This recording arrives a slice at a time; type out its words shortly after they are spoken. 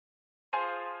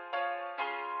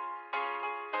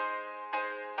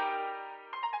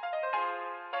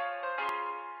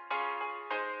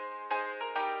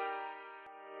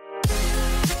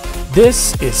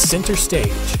This is Center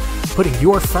Stage, putting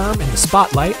your firm in the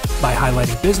spotlight by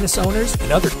highlighting business owners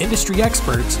and other industry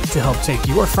experts to help take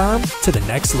your firm to the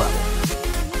next level.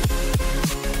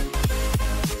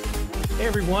 Hey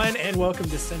everyone, and welcome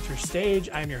to Center Stage.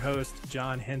 I'm your host,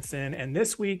 John Henson, and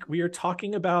this week we are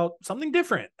talking about something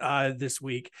different. This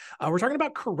week, we're talking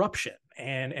about corruption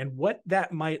and what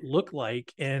that might look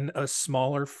like in a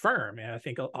smaller firm. And I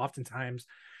think oftentimes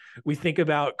we think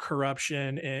about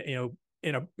corruption,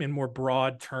 in more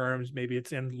broad terms. Maybe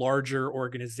it's in larger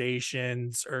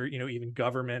organizations or even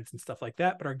governments and stuff like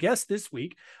that. But our guest this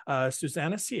week,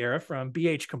 Susana Sierra from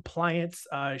BH Compliance,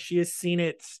 she has seen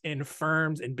it in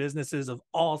firms and businesses of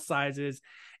all sizes,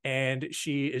 and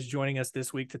she is joining us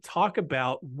this week to talk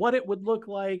about what it would look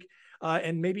like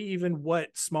and maybe even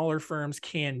what smaller firms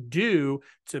can do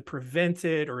to prevent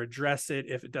it or address it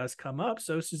if it does come up.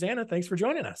 So Susana, thanks for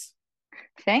joining us.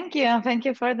 Thank you. Thank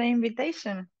you for the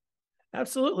invitation.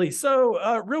 Absolutely.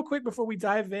 So real quick before we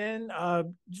dive in,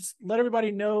 just let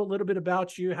everybody know a little bit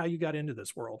about you, how you got into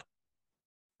this world.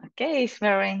 Okay, it's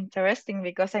very interesting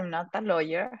because I'm not a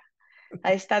lawyer.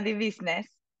 I study business.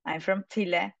 I'm from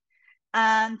Chile.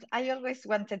 And I always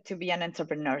wanted to be an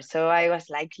entrepreneur. So I was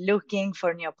like looking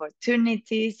for new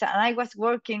opportunities. And I was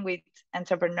working with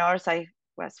entrepreneurs. I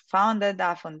was founded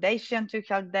a foundation to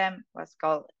help them. It was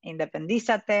called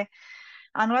Independizate,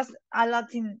 and was a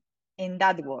lot in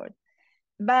that world.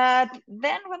 But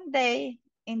then one day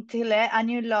in Chile, a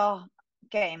new law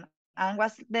came and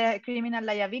was the criminal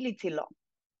liability law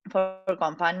for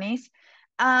companies.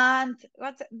 And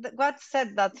what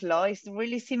said that law is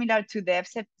really similar to the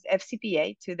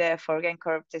FCPA, to the Foreign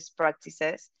Corrupt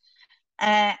Practices,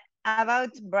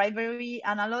 about bribery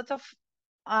and a lot of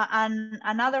and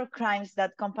other crimes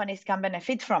that companies can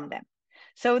benefit from them.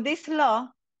 So this law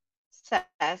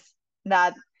says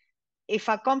that if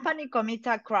a company commits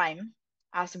a crime,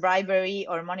 as bribery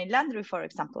or money laundering, for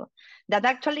example, that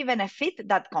actually benefit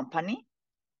that company,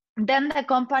 then the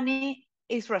company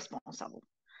is responsible.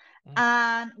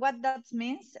 And what that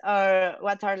means, or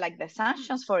what are like the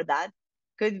sanctions for that,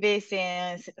 could be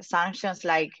sanctions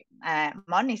like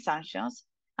money sanctions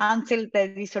until the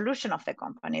dissolution of the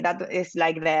company. That is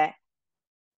like the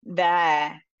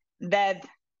death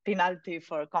penalty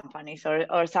for companies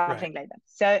or something like that.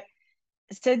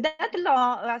 So that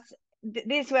law was,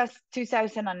 this was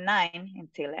 2009 in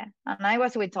Chile, and I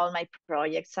was with all my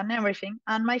projects and everything.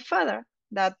 And my father,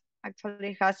 that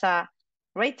actually has a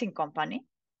rating company,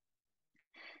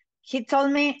 he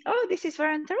told me, "Oh, this is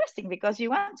very interesting because you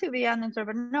want to be an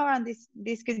entrepreneur, and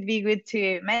this could be good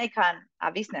to make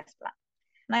a business plan."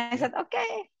 And I said,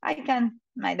 "Okay, I can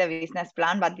make the business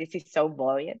plan, but this is so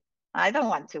boring. I don't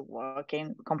want to work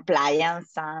in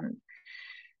compliance and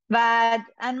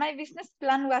my business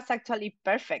plan was actually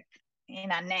perfect in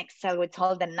an Excel with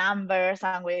all the numbers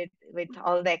and with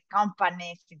all the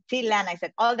companies in Chile. And I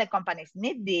said, all the companies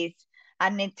need this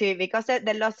and need to, because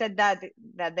the law said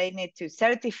that they need to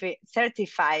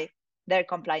certify their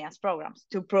compliance programs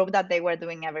to prove that they were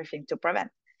doing everything to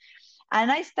prevent. And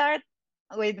I start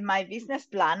with my business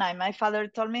plan, and my father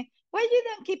told me, "Why you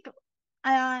don't keep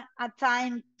a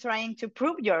time trying to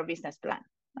prove your business plan?"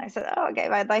 I said, "Oh, okay,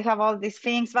 but I have all these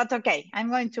things, but okay, I'm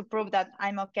going to prove that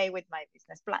I'm okay with my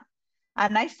business plan."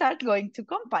 And I start going to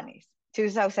companies,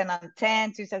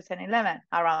 2010, 2011,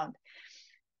 around.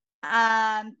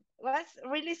 And it was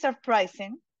really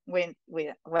surprising when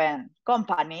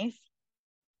companies,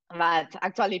 but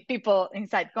actually people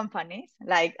inside companies,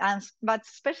 but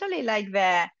especially like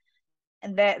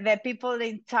the people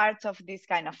in charge of these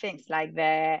kind of things, like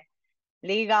the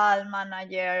legal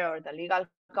manager or the legal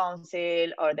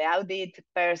counsel or the audit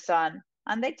person.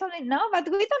 And they told me, "No, but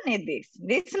we don't need this.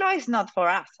 This law is not for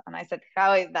us." And I said,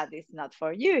 "How is that it's not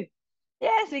for you?"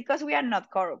 "Yes, because we are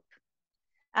not corrupt."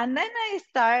 And then I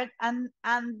start, and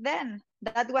then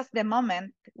that was the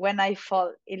moment when I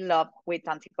fall in love with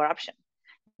anti-corruption.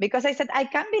 Because I said, I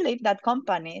can't believe that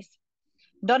companies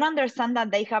don't understand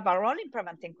that they have a role in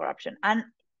preventing corruption. And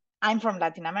I'm from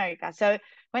Latin America. So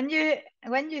when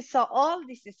you saw all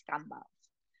these scandals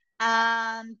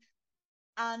and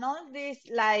all these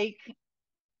like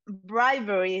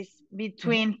briberies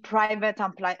between private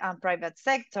and private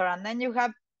sector, and then you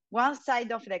have one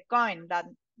side of the coin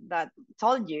that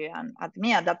told you and at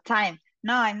me at that time,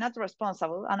 "No, I'm not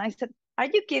responsible." And I said, "Are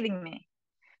you kidding me?"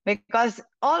 Because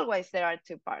always there are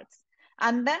two parts.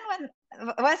 And then when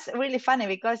it was really funny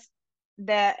because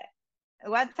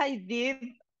what I did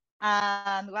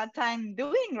and what I'm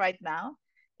doing right now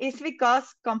is because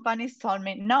companies told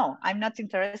me, "No, I'm not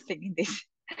interested in this."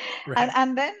 Right.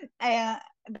 And then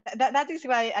that is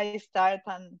why I started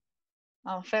and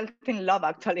felt in love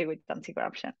actually with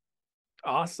anti-corruption.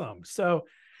 Awesome. So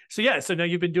yeah, so now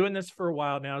you've been doing this for a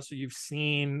while now. So you've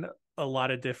seen a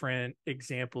lot of different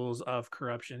examples of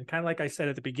corruption. Kind of like I said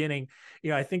at the beginning,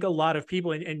 I think a lot of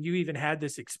people, and you even had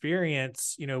this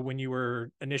experience, when you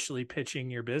were initially pitching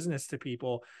your business to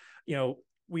people,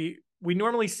 we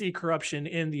normally see corruption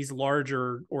in these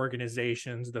larger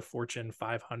organizations, the Fortune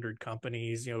 500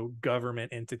 companies,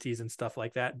 government entities and stuff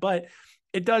like that. But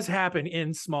it does happen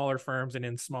in smaller firms and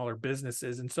in smaller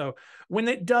businesses. And so when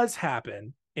it does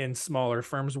happen in smaller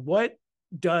firms, what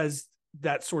does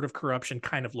that sort of corruption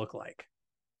kind of look like?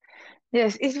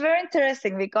 Yes, it's very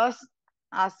interesting because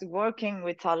as working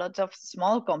with a lot of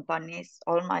small companies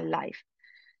all my life,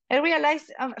 I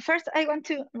realized first I want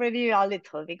to review a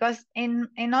little because in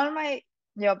all my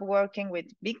job working with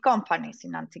big companies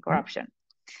in anti-corruption,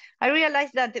 I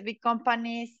realized that the big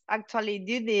companies actually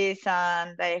do this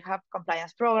and they have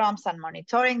compliance programs and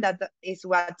monitoring. That is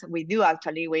what we do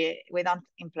actually. We don't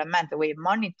implement, we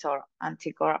monitor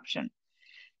anti-corruption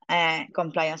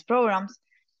compliance programs.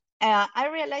 I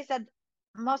realized that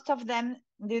most of them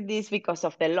do this because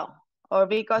of the law or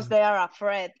because they are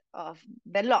afraid of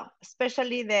the law,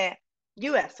 especially the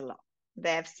US law, the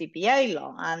FCPA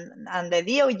law, and the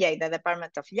DOJ, the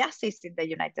Department of Justice in the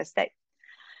United States.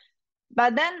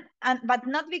 But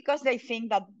not because they think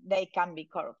that they can be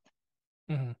corrupt,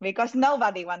 because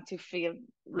nobody wants to feel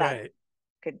that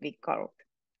could be corrupt.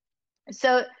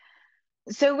 So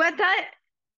what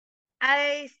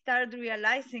I started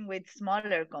realizing with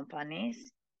smaller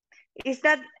companies is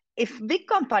that if big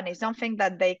companies don't think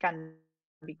that they can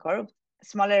be corrupt,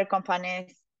 smaller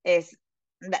companies they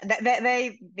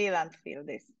didn't feel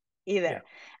this either.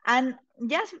 Yeah.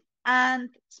 And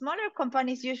smaller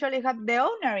companies usually have the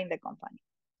owner in the company.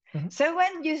 So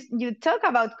when you talk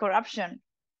about corruption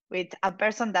with a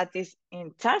person that is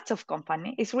in charge of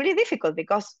company, it's really difficult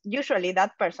because usually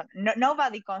that person,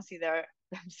 nobody consider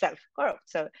themselves corrupt.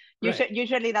 So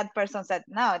usually that person said,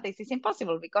 no, this is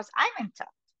impossible because I'm in charge.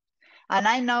 And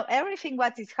I know everything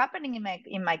what is happening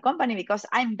in my company because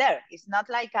I'm there. It's not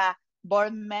like a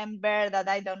board member that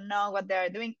I don't know what they're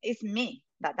doing. It's me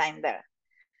that I'm there.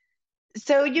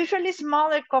 So usually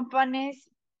smaller companies,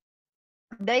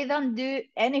 they don't do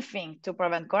anything to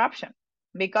prevent corruption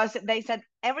because they said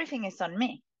everything is on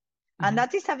me. And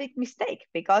that is a big mistake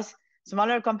because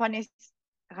smaller companies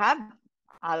have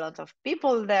a lot of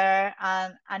people there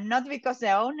and not because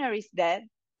the owner is there,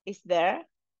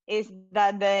 is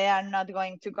that they are not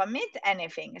going to commit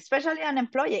anything, especially an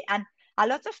employee. And a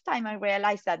lot of time I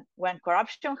realized that when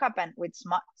corruption happens with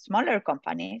smaller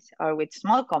companies or with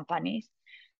small companies,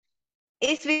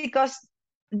 it's because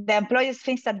the employees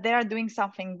think that they are doing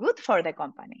something good for the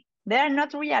company. They are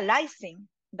not realizing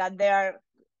that they are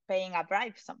paying a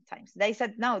bribe sometimes. They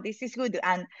said, no, this is good.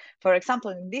 And for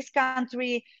example, in this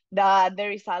country,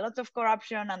 there is a lot of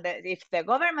corruption. And if the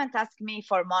government asks me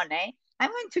for money, I'm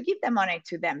going to give the money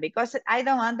to them because I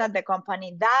don't want that the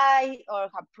company die or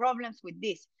have problems with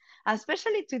this. And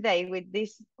especially today with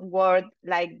this world,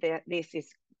 like this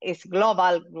is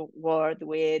global world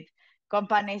with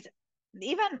companies,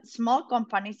 even small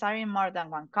companies are in more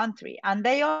than one country and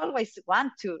they always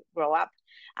want to grow up.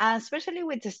 And especially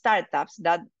with the startups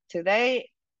that today,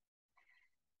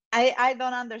 I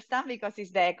don't understand because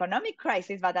it's the economic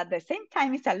crisis, but at the same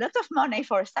time, it's a lot of money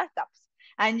for startups.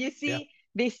 And you see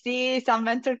VCs and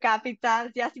venture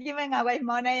capitals just giving away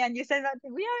money. And you say that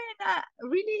we are in a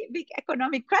really big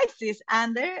economic crisis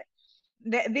and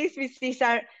these VCs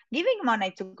are giving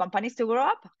money to companies to grow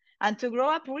up and to grow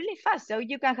up really fast. So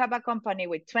you can have a company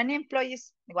with 20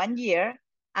 employees 1 year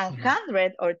and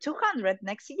 100 or 200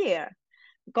 next year.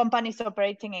 Companies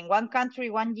operating in one country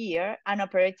 1 year and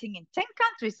operating in 10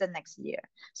 countries the next year.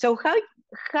 So how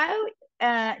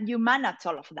you manage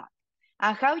all of that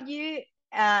and how you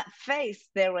face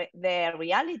the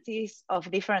realities of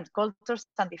different cultures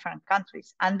and different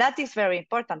countries. And that is very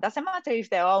important. Doesn't matter if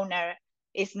the owner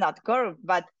is not corrupt,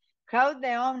 but how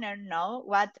the owner know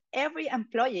what every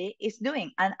employee is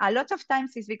doing. And a lot of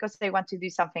times it's because they want to do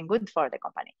something good for the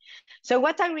company. So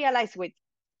what I realized with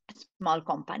small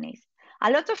companies,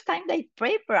 a lot of time they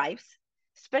pay bribes,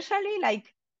 especially like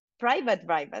private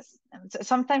bribes.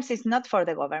 Sometimes it's not for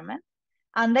the government.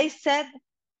 And they said,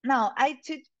 no, I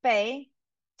should pay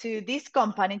to this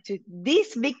company, to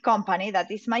this big company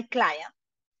that is my client,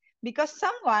 because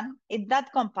someone in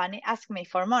that company asked me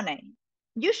for money.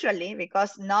 Usually,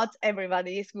 because not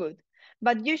everybody is good,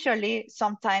 but usually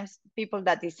sometimes people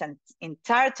that is in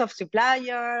charge of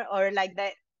supplier or like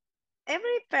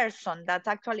every person that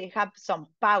actually have some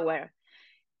power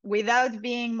without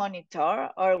being monitored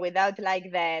or without like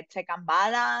the check and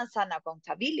balance and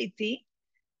accountability,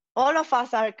 all of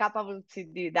us are capable to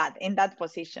do that in that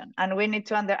position, and we need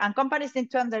to and companies need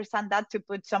to understand that, to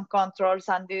put some controls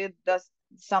and do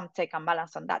some take and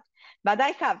balance on that. But I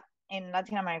have in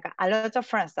Latin America a lot of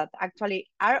friends that actually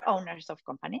are owners of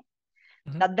company,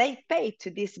 that they pay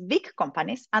to these big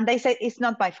companies, and they say it's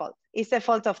not my fault, it's the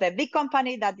fault of the big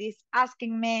company that is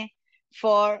asking me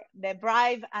for the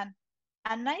bribe. And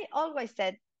I always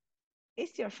said,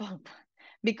 it's your fault,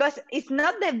 because it's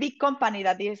not the big company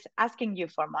that is asking you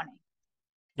for money.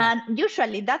 Yeah. And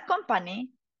usually that company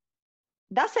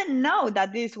doesn't know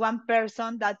that there's one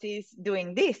person that is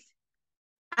doing this.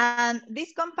 And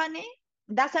this company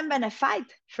doesn't benefit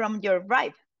from your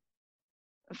bribe.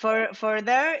 For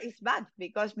there it's bad,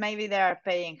 because maybe they are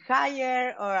paying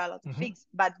higher or a lot of things,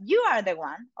 but you are the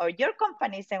one, or your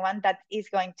company is the one that is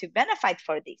going to benefit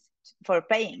for this, for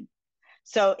paying.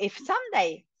 So if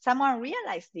someday someone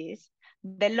realizes this,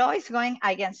 the law is going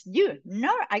against you,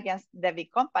 not against the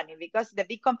big company, because the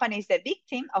big company is the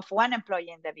victim of one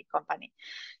employee in the big company.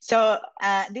 So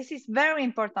this is very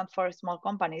important for small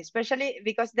companies, especially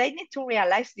because they need to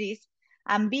realize this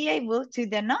and be able to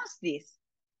denounce this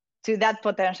to that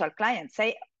potential client.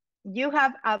 Say, you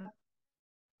have a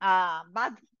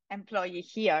bad employee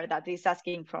here that is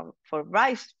asking for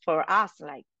bribes for us,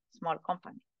 like small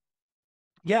company.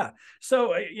 Yeah.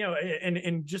 So,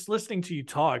 and just listening to you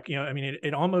talk, I mean,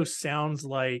 it almost sounds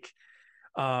like,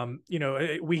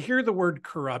 we hear the word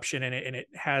corruption and it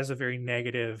has a very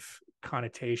negative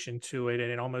connotation to it.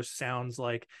 And it almost sounds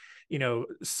like,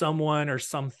 someone or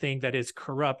something that is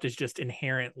corrupt is just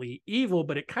inherently evil.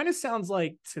 But it kind of sounds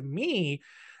like, to me,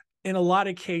 in a lot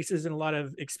of cases and a lot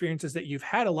of experiences that you've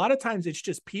had, a lot of times it's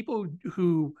just people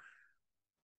who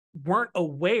weren't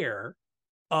aware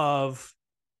of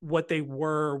what they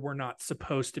were not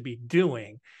supposed to be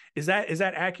doing. Is that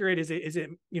accurate? Is it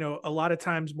a lot of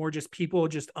times more just people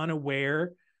just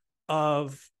unaware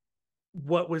of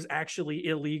what was actually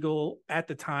illegal at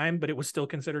the time, but it was still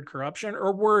considered corruption?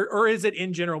 Or is it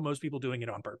in general most people doing it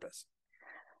on purpose?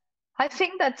 I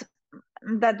think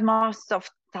that most of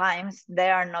times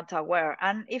they are not aware.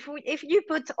 And if you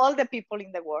put all the people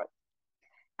in the world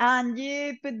and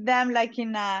you put them like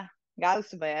in a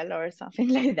Gauss bell or something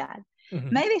like that,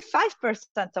 maybe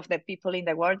 5% of the people in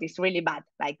the world is really bad,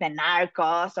 like the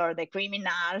narcos or the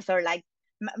criminals, or like,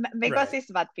 because it's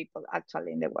bad people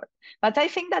actually in the world. But I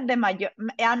think that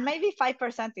and maybe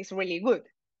 5% is really good.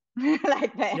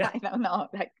 Like I don't know,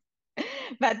 like,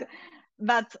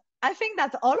 but I think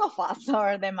that all of us,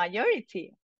 or the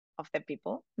majority of the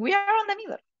people, we are on the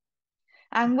middle,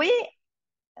 and we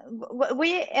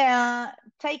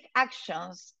take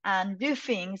actions and do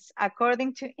things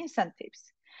according to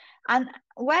incentives. And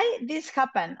why this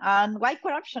happen and why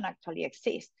corruption actually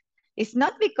exists, it's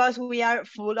not because we are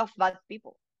full of bad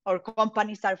people or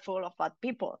companies are full of bad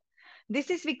people. This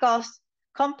is because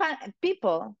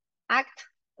people act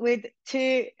with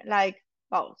two, like,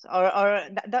 both, or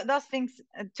those things.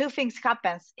 Two things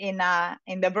happens in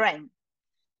the brain.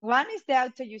 One is the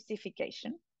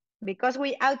auto-justification, because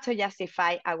we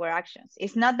auto-justify our actions.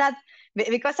 It's not that,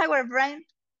 because our brain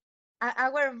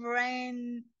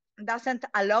doesn't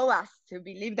allow us to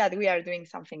believe that we are doing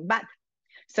something bad.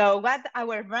 So what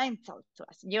our brain tells to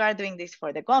us, you are doing this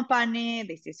for the company,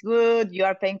 this is good, you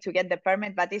are paying to get the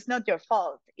permit, but it's not your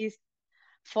fault. It's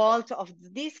fault of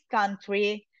this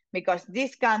country, because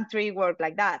this country work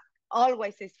like that.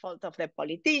 Always is fault of the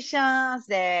politicians,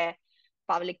 the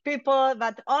public people,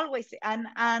 but always,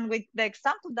 and with the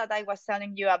example that I was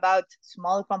telling you about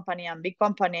small company and big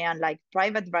company and like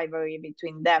private bribery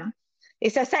between them,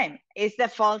 it's the same. It's the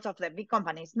fault of the big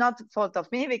company. It's not fault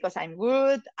of me, because I'm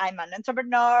good, I'm an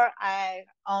entrepreneur, I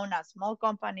own a small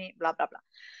company, blah, blah,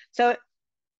 blah.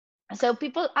 So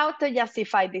people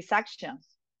auto-justify these actions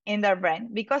in their brain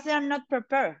because they are not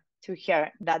prepared to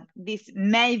hear that this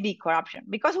may be corruption,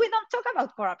 because we don't talk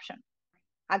about corruption,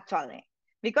 actually,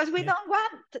 because we don't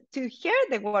want to hear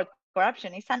the word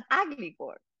corruption. It's an ugly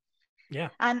word. Yeah.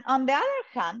 And on the other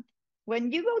hand,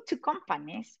 when you go to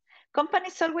companies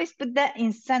always put the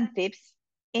incentives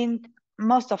in,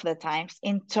 most of the times,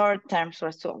 in short-term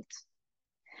results.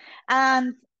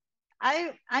 And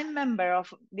I'm member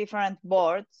of different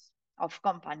boards of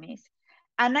companies,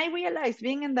 and I realized,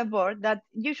 being in the board, that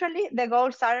usually the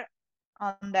goals are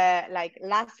on the like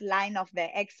last line of the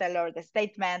Excel or the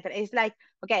statement. It's like,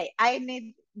 okay, I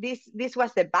need this. This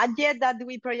was the budget that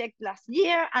we project last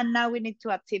year, and now we need to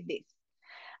achieve this.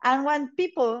 And when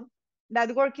people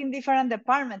that work in different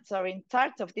departments or in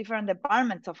charge of different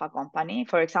departments of a company,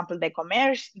 for example, the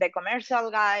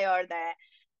commercial guy or the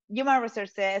human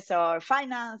resources or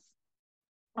finance,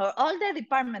 or all the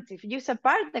departments, if you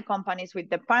separate the companies with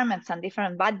departments and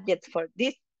different budgets for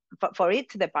this, for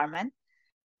each department,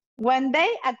 when they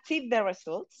achieve the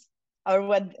results, or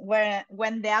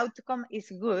when the outcome is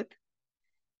good,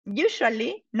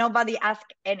 usually nobody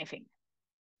asks anything.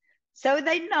 So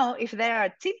they know if they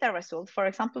achieve the result, for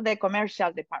example, the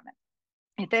commercial department,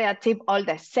 if they achieve all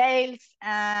the sales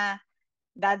that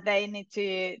they need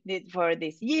to do for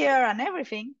this year and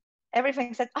everything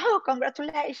said, oh,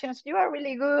 congratulations, you are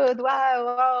really good.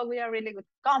 Wow, oh, we are a really good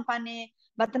company.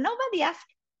 But nobody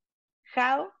asked,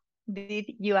 how did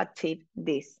you achieve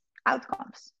these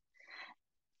outcomes?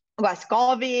 Was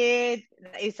COVID,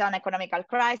 is an economical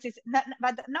crisis,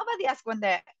 but nobody asked when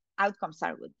the outcomes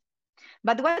are good.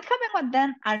 But what happened when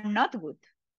then are not good?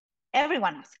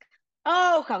 Everyone asks,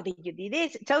 oh, how did you do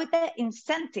this? So the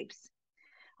incentives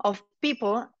of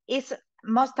people is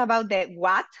most about the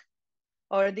what,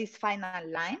 or this final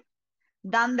line,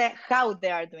 than the how they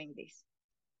are doing this.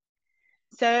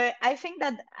 So I think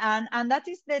that, and that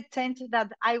is the change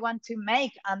that I want to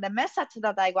make, and the message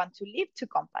that I want to leave to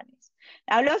companies.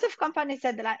 A lot of companies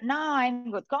said, like, no, I'm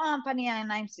a good company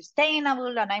and I'm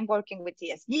sustainable and I'm working with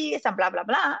ESGs and blah, blah,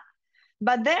 blah.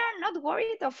 But they're not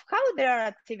worried of how they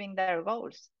are achieving their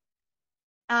goals.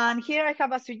 And here I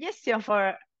have a suggestion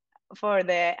for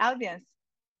the audience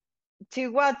to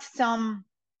watch some,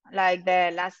 like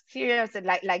the last series,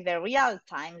 like the real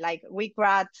time, like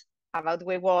WeCrat about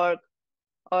WeWork,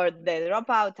 or the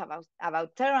dropout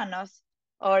about Theranos,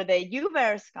 or the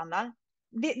Uber scandal.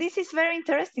 This is very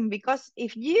interesting, because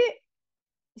if you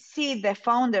see the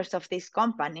founders of these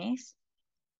companies,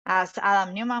 as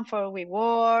Adam Newman for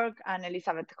WeWork and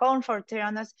Elizabeth Holm for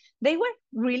Theranos, they were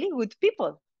really good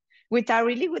people with a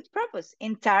really good purpose,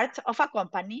 in charge of a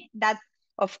company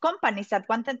of companies that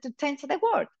wanted to change the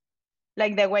world,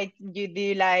 like the way you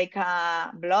do like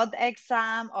a blood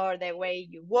exam or the way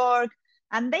you work,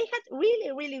 and they had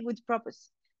really, really good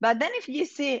purpose. But then if you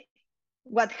see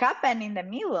what happened in the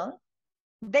middle,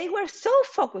 they were so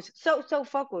focused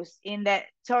in the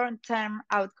short-term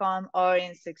outcome or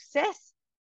in success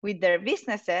with their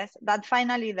businesses, that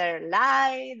finally they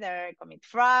lie, they commit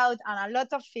fraud, and a lot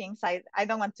of things. I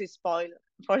don't want to spoil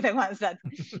for the ones that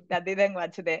didn't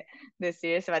watch the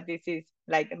series, but this is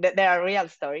like, there are real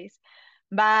stories.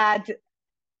 But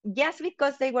just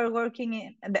because they were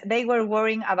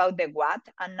worrying about the what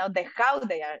and not the how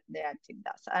they achieve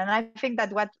that. And I think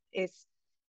that what is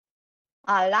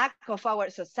a lack of our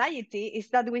society is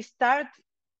that we start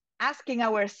asking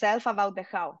ourselves about the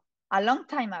how a long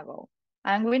time ago,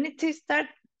 and we need to start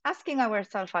asking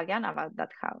ourselves again about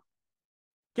that how.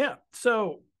 Yeah.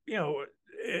 So,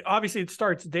 obviously it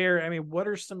starts there. I mean, what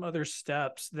are some other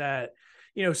steps that,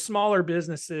 smaller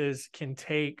businesses can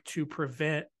take to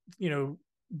prevent,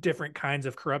 different kinds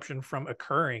of corruption from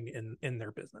occurring in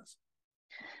their business?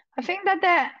 I think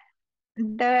that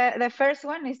the first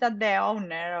one is that the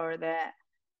owner or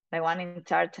the one in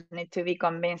charge need to be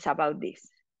convinced about this.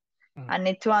 And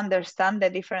need to understand the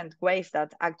different ways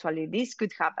that actually this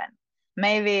could happen.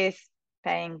 Maybe it's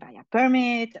paying by a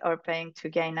permit, or paying to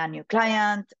gain a new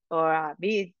client, or a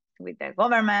bid with the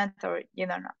government, or you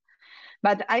don't know.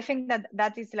 But I think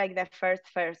that is like the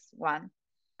first one.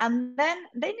 And then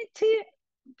they need to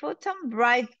put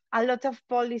on a lot of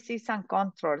policies and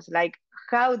controls, like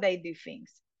how they do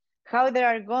things, how they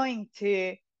are going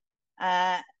to,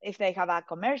 if they have a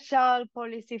commercial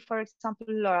policy, for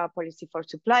example, or a policy for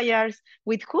suppliers,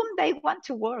 with whom they want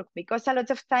to work. Because a lot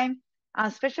of time,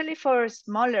 especially for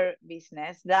smaller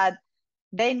business, that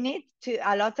they need to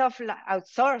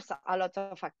outsource a lot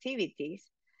of activities,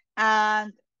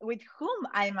 and with whom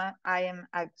I am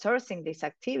outsourcing this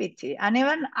activity, and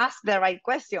even ask the right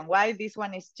question, why this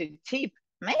one is too cheap?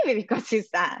 Maybe because it's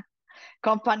a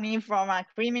company from a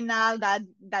criminal that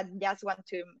just want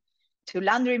to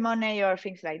launder money or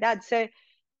things like that. So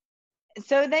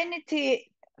they need to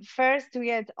first to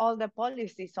get all the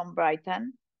policies on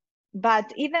Brighton,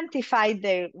 but identify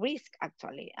the risk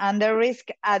actually, and the risk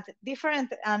at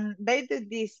different, and they do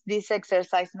this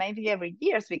exercise maybe every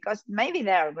years, because maybe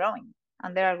they are growing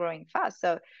and they are growing fast.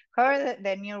 So how are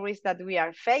the new risks that we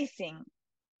are facing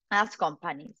as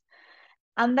companies?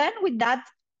 And then with that,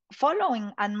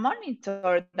 following and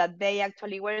monitor that they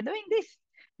actually were doing this.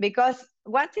 Because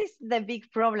what is the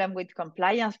big problem with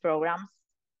compliance programs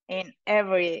in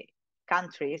every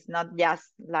country? It's not just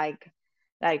like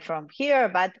from here,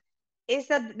 but is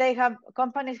that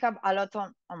companies have a lot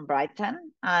on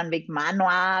Brighton, and big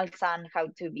manuals and how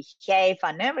to behave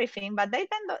and everything, but they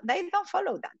don't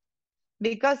follow that,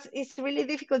 because it's really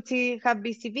difficult to have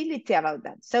visibility about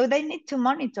that. So they need to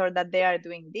monitor that they are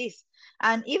doing this,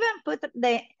 and even put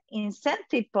the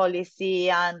incentive policy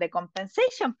and the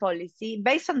compensation policy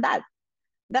based on that.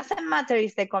 Doesn't matter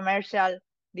if the commercial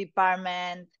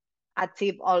department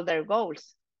achieve all their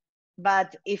goals,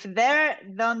 but if they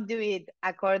don't do it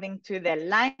according to the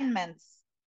alignments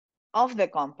of the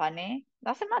company,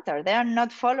 doesn't matter. They are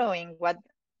not following what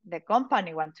the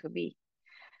company wants to be.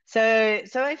 So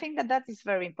I think that is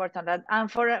very important.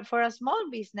 And for a small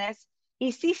business,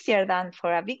 it's easier than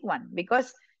for a big one,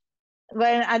 because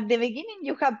when at the beginning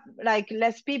you have like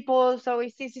less people, so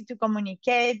it's easy to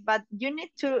communicate, but you need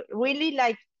to really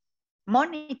like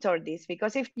monitor this,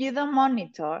 because if you don't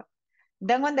monitor,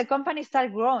 then when the company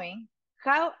starts growing,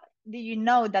 how do you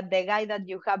know that the guy that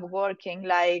you have working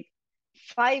like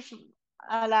five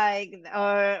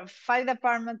or 5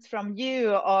 departments from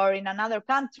you or in another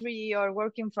country or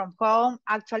working from home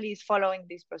actually is following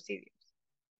these procedures?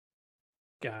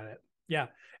 Got it. Yeah.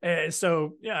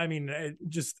 So yeah, I mean,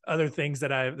 just other things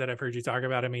that I've heard you talk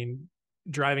about. I mean,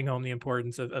 driving home the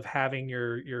importance of having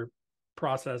your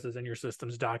processes and your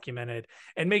systems documented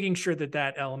and making sure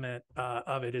that element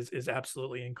of it is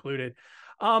absolutely included.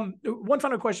 One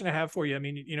final question I have for you. I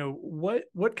mean,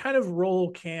 what kind of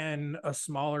role can a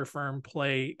smaller firm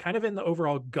play kind of in the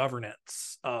overall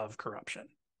governance of corruption?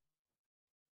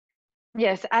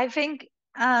 Yes, I think,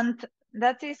 and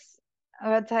that is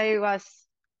what I was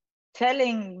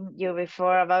telling you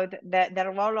before about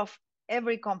the role of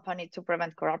every company to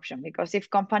prevent corruption. Because if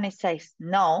company says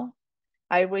no,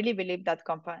 I really believe that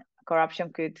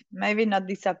corruption could maybe not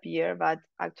disappear, but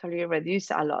actually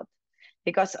reduce a lot.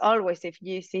 Because always, if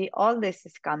you see all these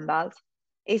scandals,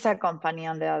 it's a company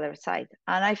on the other side.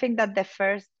 And I think that the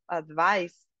first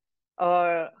advice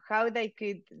or how they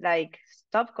could like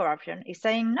stop corruption is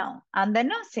saying no and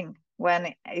denouncing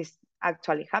when it's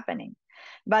actually happening.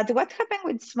 But what happened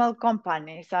with small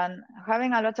companies, and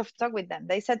having a lot of talk with them,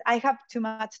 they said, I have too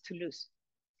much to lose.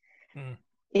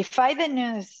 If I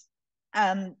denounce,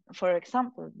 and for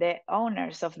example, the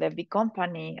owners of the big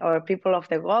company or people of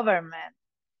the government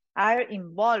are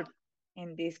involved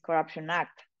in this corruption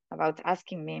act about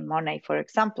asking me money, for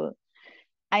example,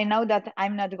 I know that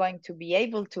I'm not going to be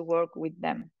able to work with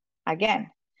them again.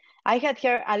 I had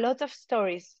heard a lot of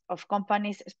stories of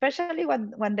companies, especially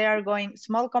when they are going,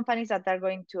 small companies that are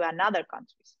going to another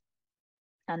countries.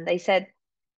 And they said,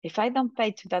 if I don't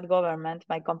pay to that government,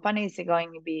 my company is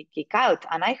going to be kicked out.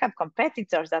 And I have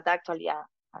competitors that actually are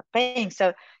paying.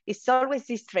 So it's always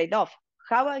this trade-off.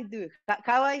 How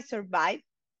I survive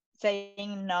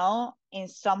saying no in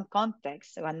some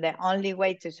contexts when the only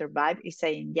way to survive is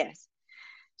saying yes.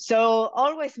 So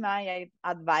always my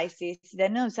advice is the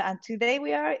news. And today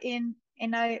we are in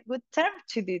a good term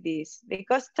to do this,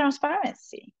 because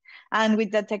transparency, and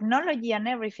with the technology and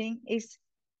everything, it's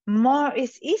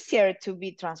easier to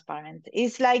be transparent.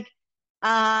 It's like,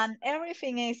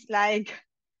 everything is like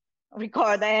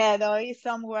recorded or is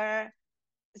somewhere.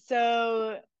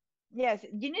 So yes,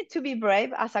 you need to be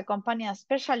brave as a company,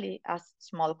 especially as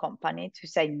small company, to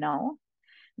say no.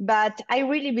 But I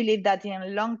really believe that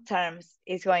in long terms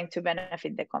it's going to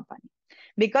benefit the company,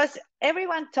 because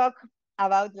everyone talk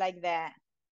about like the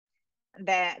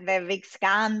big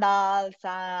scandals,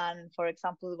 and for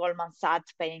example, Goldman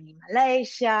Sachs paying in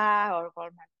Malaysia, or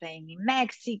Goldman paying in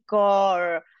Mexico,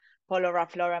 or Polo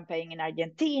Ralph Lauren paying in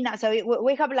Argentina. So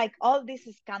we have like all this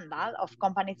scandal of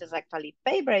companies that actually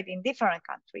pay bread in different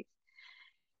countries.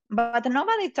 But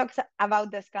nobody talks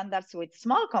about the scandals with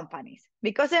small companies,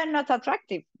 because they're not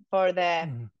attractive for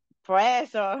the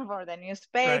press or for the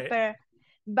newspaper. Right.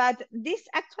 But this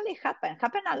actually happen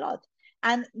a lot.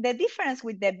 And the difference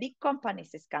with the big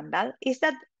companies scandal is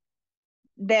that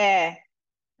the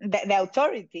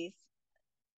authorities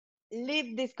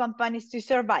leave these companies to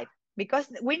survive,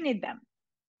 because we need them.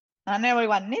 And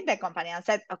everyone need the company, and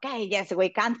said, okay, yes, we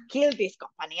can't kill this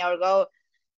company or go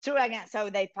through again.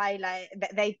 So they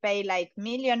pay like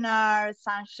millionaire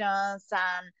sanctions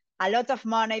and a lot of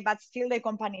money, but still the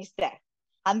company is there.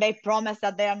 And they promise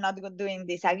that they are not doing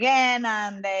this again,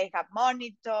 and they have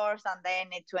monitors, and they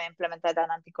need to implement an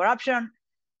anti-corruption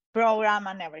program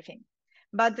and everything.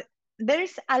 But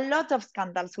there's a lot of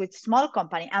scandals with small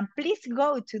company, and please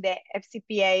go to the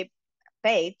FCPA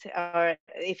page, or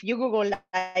if you Google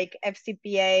like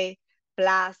FCPA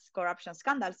plus corruption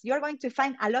scandals, you're going to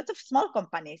find a lot of small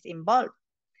companies involved.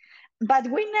 But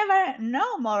we never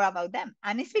know more about them,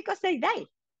 and it's because they die.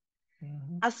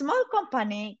 A small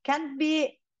company can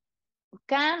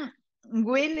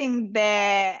willing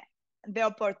the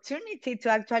opportunity to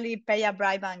actually pay a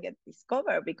bribe and get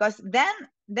discovered, because then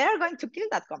they're going to kill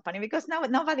that company, because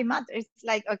nobody matters. It's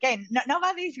like, okay,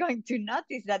 nobody is going to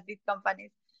notice that this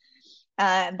company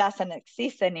doesn't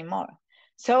exist anymore.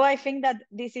 So I think that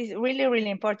this is really,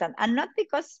 really important, and not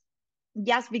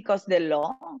just because the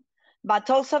law, but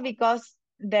also because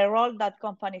the role that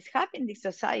companies have in the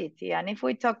society. And if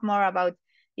we talk more about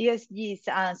ESGs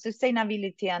and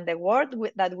sustainability and the world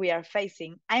that we are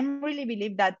facing, I really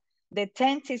believe that the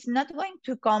change is not going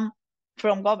to come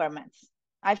from governments.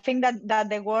 I think that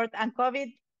the world and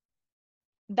COVID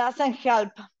doesn't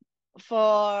help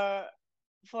for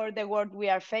the world we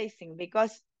are facing,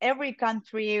 because every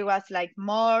country was like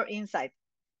more inside.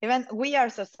 Even we are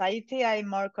society are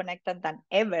more connected than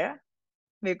ever,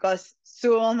 because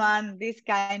Zoom and these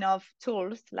kind of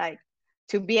tools, like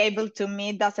to be able to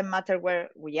meet, doesn't matter where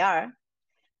we are.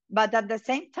 But at the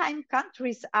same time,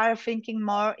 countries are thinking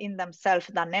more in themselves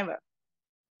than ever.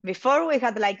 Before we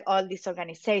had like all these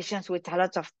organizations with a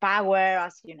lot of power,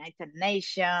 as United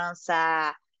Nations,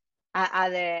 the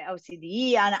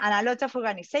OCDE, and a lot of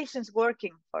organizations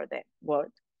working for the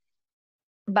world.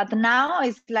 But now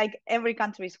it's like every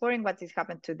country is worrying what is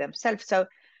happening to themselves. So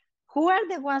who are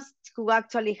the ones who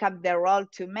actually have the role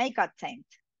to make a change?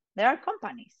 There are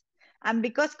companies. And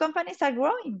because companies are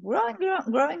growing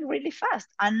really fast.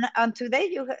 And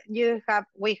today we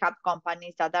have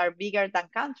companies that are bigger than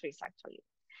countries actually.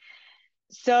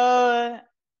 So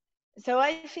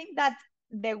I think that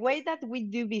the way that we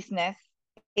do business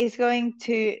is going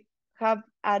to have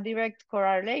a direct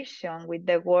correlation with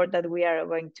the world that we are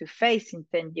going to face in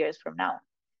 10 years from now.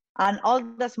 And all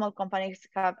the small companies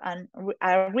have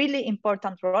a really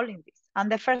important role in this. And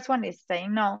the first one is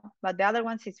saying no, but the other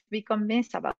one is be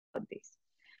convinced about this,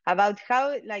 about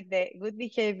how like the good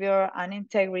behavior and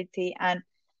integrity and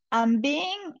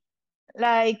being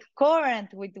like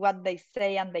coherent with what they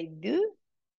say and they do.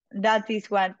 That is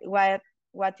what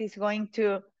is going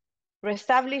to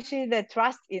reestablish the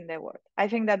trust in the world. I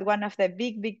think that one of the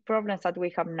big problems that we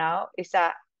have now is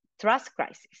a trust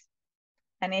crisis.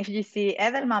 And if you see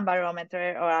Edelman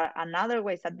barometer or another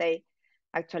ways that they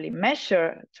actually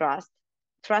measure trust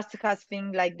has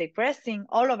been like decreasing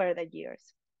all over the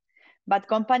years. But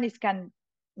companies can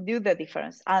do the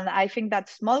difference. And I think that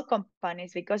small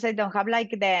companies, because they don't have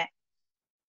like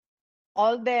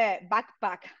all the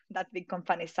backpack that big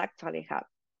companies actually have,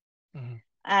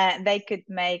 they could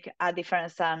make a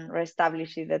difference and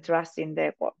reestablish the trust in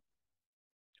the world.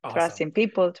 Awesome. Trust in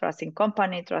people, trust in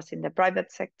company, trust in the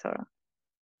private sector.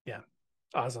 Yeah.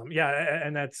 Awesome. Yeah.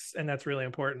 And that's really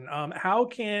important. How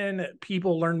can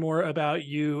people learn more about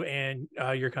you and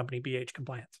your company, BH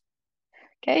Compliance?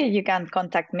 Okay. You can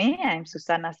contact me. I'm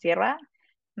Susana Sierra.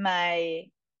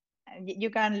 You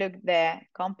can look the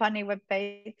company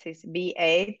webpage is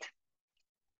B8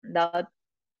 dot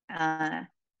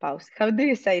pause. How do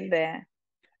you say the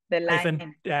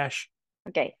line? -.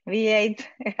 Okay, V8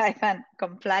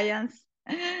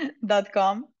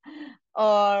 compliance.com,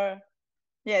 or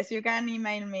yes, you can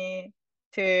email me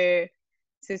to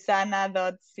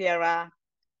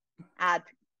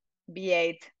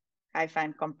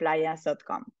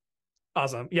susana.sierra@b8-compliance.com.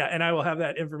 Awesome. Yeah. And I will have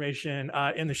that information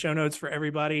in the show notes for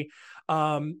everybody.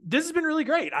 This has been really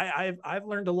great. I've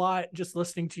learned a lot just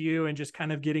listening to you and just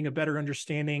kind of getting a better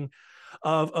understanding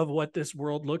of what this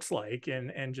world looks like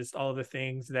and just all of the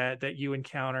things that you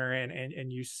encounter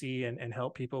and you see and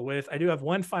help people with. I do have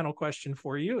one final question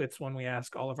for you. It's one we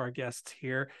ask all of our guests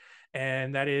here.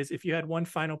 And that is, if you had one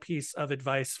final piece of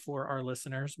advice for our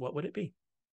listeners, what would it be?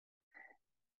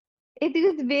 It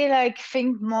would be like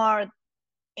think more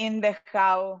in the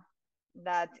how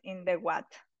that in the what.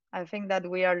 I think that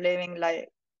we are living like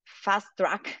fast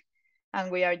track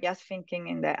and we are just thinking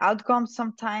in the outcomes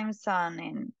sometimes and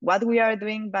in what we are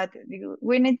doing, but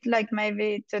we need like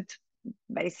maybe to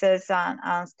bases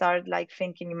and start like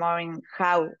thinking more in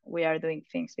how we are doing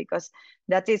things, because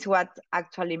that is what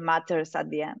actually matters at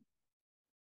the end.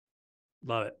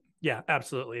 Love it. Yeah,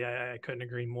 absolutely. I couldn't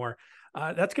agree more.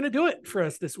 That's going to do it for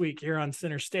us this week here on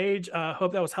Center Stage.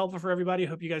 Hope that was helpful for everybody.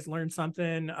 Hope you guys learned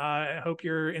something. I hope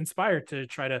you're inspired to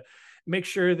try to make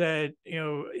sure that,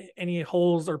 any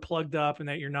holes are plugged up and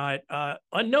that you're not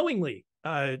unknowingly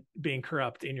being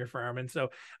corrupt in your firm. And so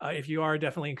if you are,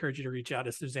 definitely encourage you to reach out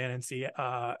to Susana and see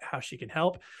how she can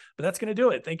help. But that's going to do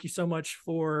it. Thank you so much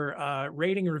for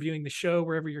rating and reviewing the show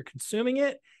wherever you're consuming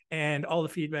it, and all the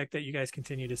feedback that you guys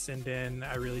continue to send in.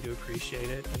 I really do appreciate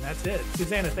it. And that's it.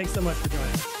 Susana, thanks so much for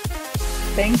joining us.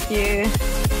 Thank you.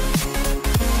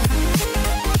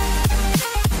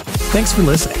 Thanks for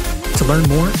listening. To learn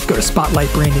more, go to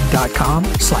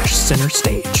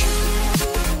spotlightbranding.com/centerstage.